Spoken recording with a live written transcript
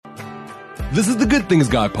This is the Good Things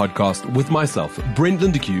Guy podcast with myself, Brent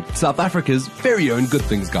Lindeque, South Africa's very own Good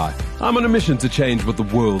Things Guy. I'm on a mission to change what the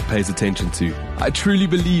world pays attention to. I truly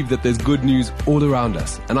believe that there's good news all around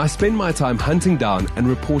us, and I spend my time hunting down and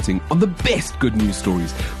reporting on the best good news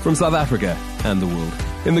stories from South Africa and the world.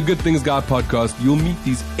 In the Good Things Guy podcast, you'll meet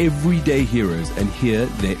these everyday heroes and hear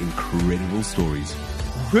their incredible stories.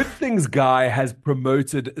 Good Things Guy has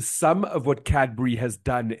promoted some of what Cadbury has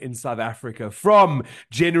done in South Africa, from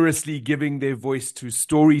generously giving their voice to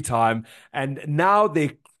story time and now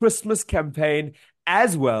their Christmas campaign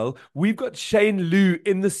as well. We've got Shane Liu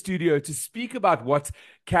in the studio to speak about what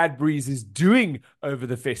Cadbury's is doing over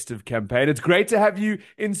the festive campaign. It's great to have you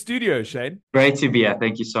in studio, Shane. Great to be here.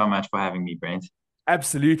 Thank you so much for having me, Brent.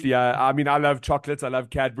 Absolutely. I mean, I love chocolates, I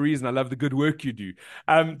love Cadbury's, and I love the good work you do.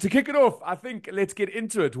 To kick it off, I think let's get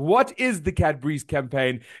into it. What is the Cadbury's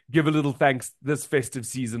campaign, Give a Little Thanks, this festive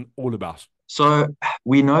season all about? So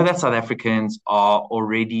we know that South Africans are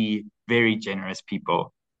already very generous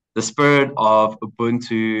people. The spirit of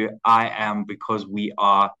Ubuntu, I am because we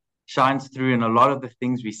are, shines through in a lot of the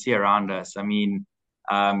things we see around us. I mean,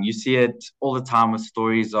 you see it all the time with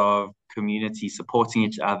stories of community supporting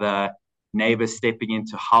each other, neighbors stepping in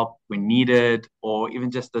to help when needed, or even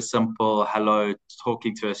just a simple hello,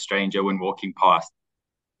 talking to a stranger when walking past.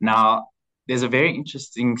 Now, there's a very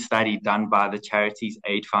interesting study done by the Charities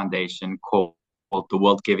Aid Foundation called the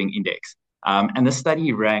World Giving Index. And the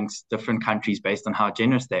study ranks different countries based on how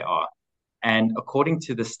generous they are. And according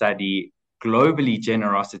to the study, globally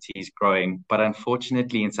generosity is growing, but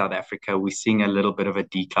unfortunately in South Africa, we're seeing a little bit of a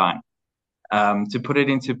decline. To put it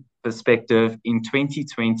into perspective, in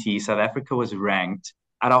 2020, South Africa was ranked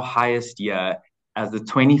at our highest year as the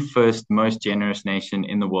 21st most generous nation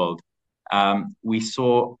in the world. We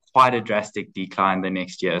saw quite a drastic decline the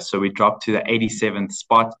next year. So we dropped to the 87th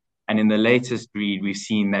spot. And in the latest read, we've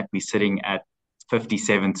seen that we're sitting at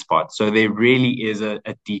 57th spot. So there really is a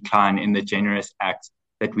decline in the generous acts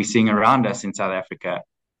that we're seeing around us in South Africa.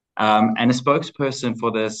 And a spokesperson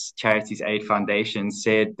for this Charities Aid Foundation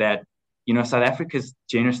said that South Africa's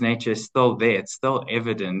generous nature is still there. It's still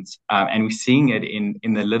evident, and we're seeing it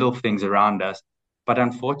in the little things around us. But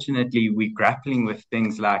unfortunately, we're grappling with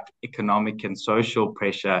things like economic and social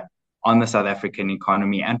pressure on the South African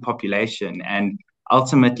economy and population. And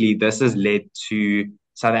ultimately, this has led to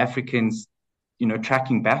South Africans,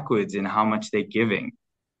 tracking backwards in how much they're giving.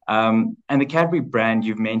 And the Cadbury brand,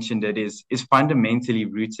 you've mentioned it, is fundamentally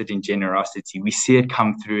rooted in generosity. We see it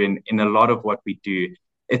come through in a lot of what we do.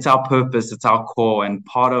 It's our purpose, it's our core, and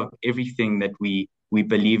part of everything that we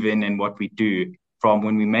believe in and what we do, from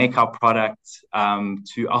when we make our products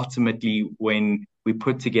to ultimately when we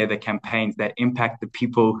put together campaigns that impact the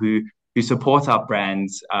people who support our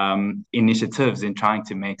brands' initiatives in trying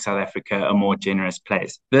to make South Africa a more generous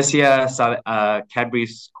place. This year,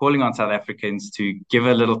 Cadbury's calling on South Africans to give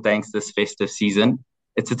a little thanks this festive season.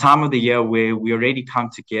 It's a time of the year where we already come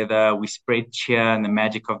together, we spread cheer and the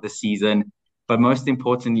magic of the season. But most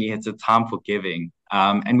importantly, it's a time for giving.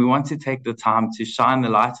 And we want to take the time to shine the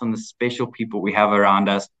light on the special people we have around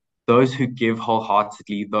us, those who give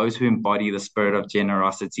wholeheartedly, those who embody the spirit of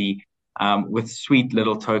generosity, with sweet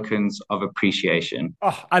little tokens of appreciation.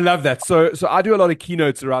 Oh, I love that. So I do a lot of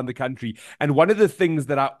keynotes around the country. And one of the things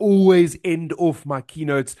that I always end off my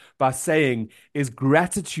keynotes by saying is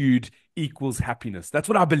gratitude equals happiness. That's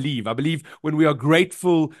what I believe. I believe when we are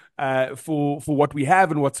grateful for what we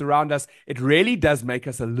have and what's around us, it really does make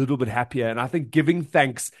us a little bit happier. And I think giving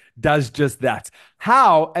thanks does just that.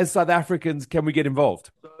 How, as South Africans, can we get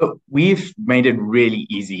involved? So we've made it really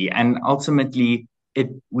easy, and ultimately,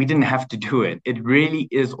 we didn't have to do it. It really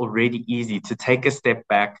is already easy to take a step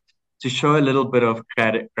back, to show a little bit of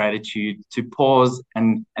gratitude, to pause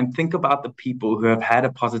and think about the people who have had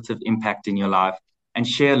a positive impact in your life, and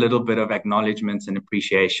share a little bit of acknowledgement and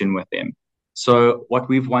appreciation with them. So what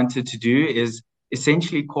we've wanted to do is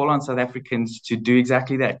essentially call on South Africans to do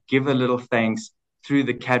exactly that, give a little thanks through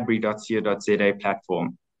the cadbury.co.za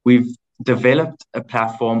platform. We've developed a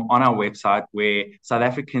platform on our website where South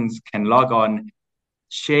Africans can log on,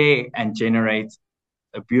 share and generate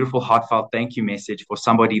a beautiful heartfelt thank you message for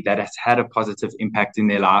somebody that has had a positive impact in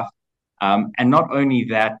their life. And not only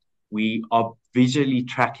that, we are visually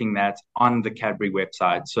tracking that on the Cadbury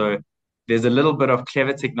website. So there's a little bit of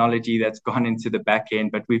clever technology that's gone into the back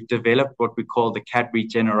end, but we've developed what we call the Cadbury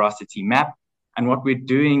Generosity Map. And what we're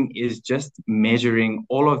doing is just measuring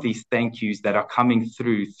all of these thank yous that are coming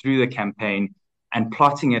through the campaign and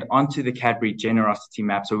plotting it onto the Cadbury Generosity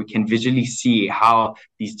Map so we can visually see how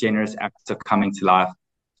these generous acts are coming to life.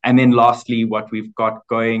 And then lastly, what we've got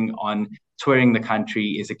going on touring the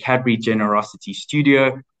country is a Cadbury Generosity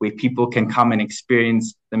Studio where people can come and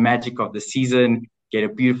experience the magic of the season, get a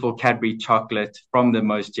beautiful Cadbury chocolate from the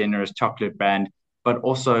most generous chocolate brand, but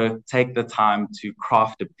also take the time to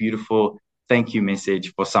craft a beautiful thank you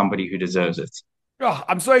message for somebody who deserves it. Oh,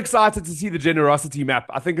 I'm so excited to see the generosity map.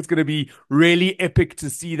 I think it's going to be really epic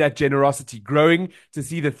to see that generosity growing, to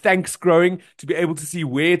see the thanks growing, to be able to see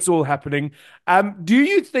where it's all happening. Do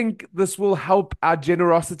you think this will help our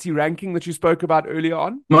generosity ranking that you spoke about earlier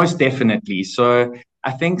on? Most definitely. So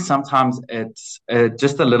I think sometimes it's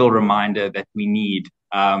just a little reminder that we need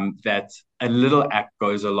that a little act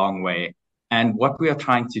goes a long way. And what we are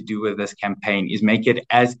trying to do with this campaign is make it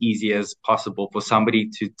as easy as possible for somebody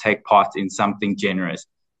to take part in something generous,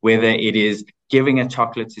 whether it is giving a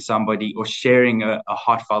chocolate to somebody or sharing a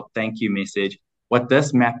heartfelt thank you message. What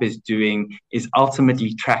this map is doing is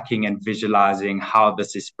ultimately tracking and visualizing how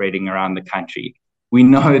this is spreading around the country. We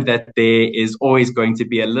know that there is always going to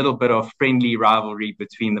be a little bit of friendly rivalry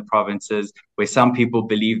between the provinces, where some people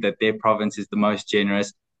believe that their province is the most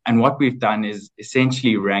generous. And what we've done is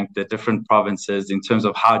essentially ranked the different provinces in terms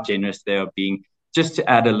of how generous they are being, just to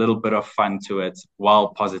add a little bit of fun to it while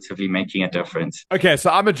positively making a difference. Okay, so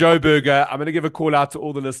I'm a Joburger. I'm going to give a call out to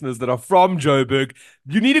all the listeners that are from Joburg.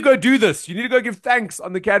 You need to go do this. You need to go give thanks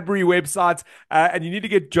on the Cadbury website, and you need to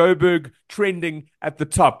get Joburg trending at the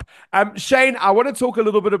top. Shane, I want to talk a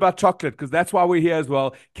little bit about chocolate because that's why we're here as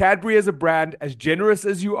well. Cadbury as a brand, as generous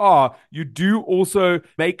as you are, you do also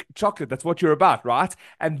make chocolate. That's what you're about, right?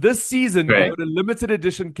 And this season, Great. you've got a limited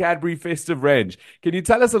edition Cadbury Festive range. Can you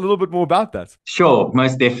tell us a little bit more about that? Sure,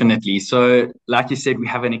 most definitely. So, like you said, we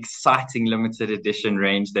have an exciting limited edition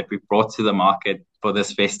range that we've brought to the market for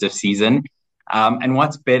this festive season. And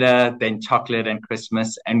what's better than chocolate and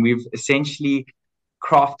Christmas? And we've essentially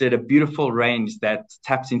crafted a beautiful range that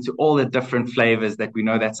taps into all the different flavors that we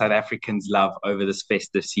know that South Africans love over this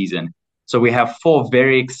festive season. So we have four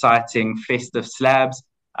very exciting festive slabs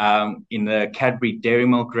in the Cadbury Dairy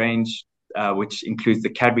Milk range, which includes the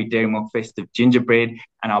Cadbury Dairy Milk Festive Gingerbread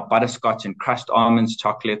and our butterscotch and crushed almonds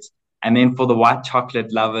chocolates. And then for the white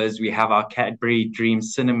chocolate lovers, we have our Cadbury Dream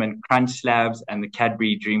Cinnamon Crunch slabs and the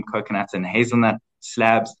Cadbury Dream Coconut and Hazelnut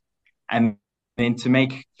slabs. And then to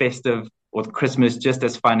make festive or Christmas just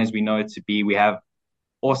as fun as we know it to be, we have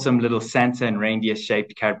awesome little Santa and reindeer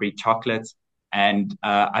shaped Cadbury chocolates. And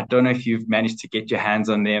I don't know if you've managed to get your hands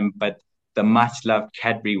on them, but the much loved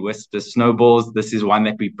Cadbury Whisper Snowballs. This is one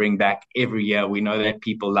that we bring back every year. We know that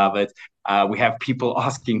people love it. We have people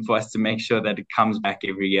asking for us to make sure that it comes back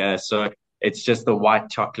every year. So it's just the white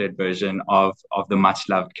chocolate version of the much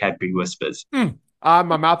loved Cadbury Whispers. My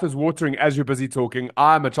mouth is watering as you're busy talking.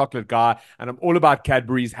 I'm a chocolate guy and I'm all about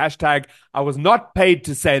Cadbury's. Hashtag, I was not paid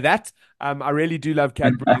to say that. I really do love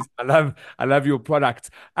Cadbury's. I love your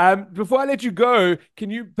product. Before I let you go,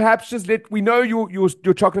 can you perhaps just we know your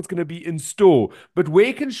chocolate's going to be in store, but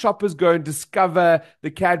where can shoppers go and discover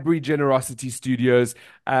the Cadbury Generosity Studios,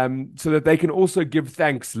 so that they can also give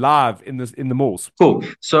thanks live in the malls? Cool.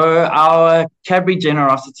 So our Cadbury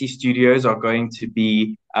Generosity Studios are going to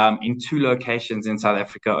be in two locations in South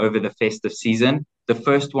Africa over the festive season. The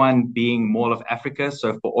first one being Mall of Africa.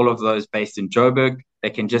 So for all of those based in Joburg, they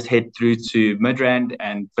can just head through to Midrand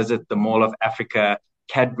and visit the Mall of Africa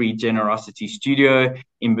Cadbury Generosity Studio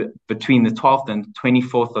in between the 12th and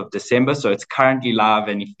 24th of December. So it's currently live,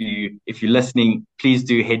 and if you're listening, please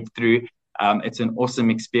do head through. It's an awesome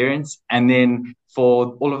experience. And then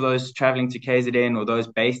for all of those traveling to KZN or those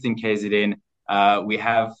based in KZN, we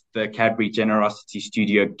have the Cadbury Generosity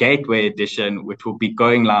Studio Gateway Edition, which will be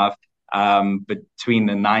going live between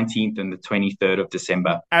the 19th and the 23rd of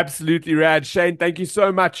December. Absolutely rad. Shane, thank you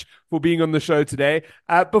so much for being on the show today.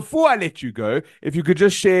 Before I let you go, if you could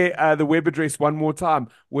just share the web address one more time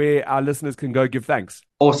where our listeners can go give thanks.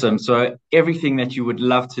 Awesome. So everything that you would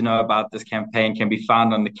love to know about this campaign can be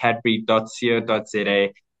found on the cadbury.co.za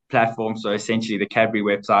platform. So essentially the Cadbury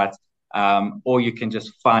website, or you can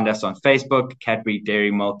just find us on Facebook, Cadbury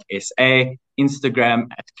Dairy Milk SA, Instagram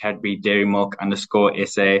at Cadbury Dairy Milk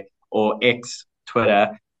 _SA, or X,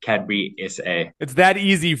 Twitter, Cadbury SA. It's that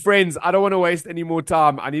easy. Friends, I don't want to waste any more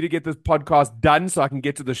time. I need to get this podcast done so I can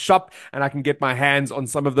get to the shop and I can get my hands on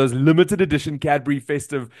some of those limited edition Cadbury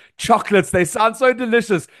Festive chocolates. They sound so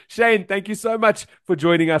delicious. Shane, thank you so much for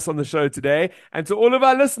joining us on the show today. And to all of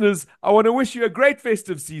our listeners, I want to wish you a great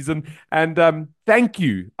festive season and Thank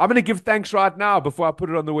you. I'm going to give thanks right now before I put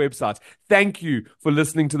it on the website. Thank you for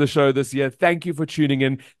listening to the show this year. Thank you for tuning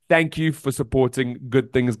in. Thank you for supporting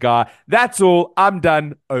Good Things Guy. That's all. I'm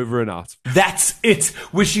done. Over and out. That's it.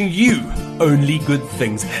 Wishing you only good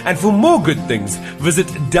things. And for more good things, visit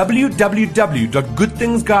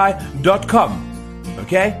www.goodthingsguy.com.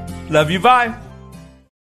 Okay? Love you. Bye.